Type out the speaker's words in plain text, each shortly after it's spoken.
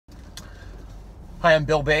Hi, I'm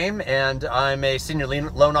Bill Boehm, and I'm a senior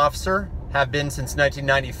loan officer, have been since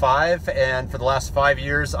 1995, and for the last 5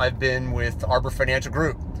 years I've been with Arbor Financial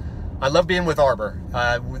Group. I love being with Arbor.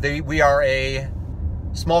 We are a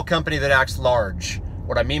small company that acts large.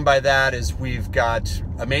 What I mean by that is we've got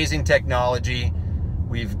amazing technology,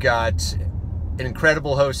 we've got an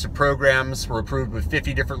incredible host of programs, we're approved with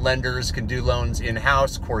 50 different lenders, can do loans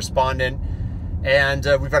in-house, correspondent, and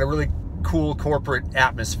we've got a really cool corporate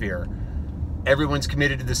atmosphere. Everyone's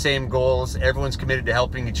committed to the same goals, everyone's committed to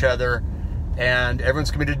helping each other, and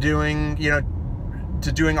everyone's committed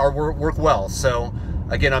to doing our work well. So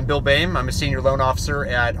again, I'm Bill Boehm, I'm a senior loan officer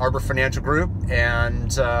at Arbor Financial Group,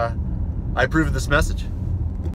 and I approve of this message.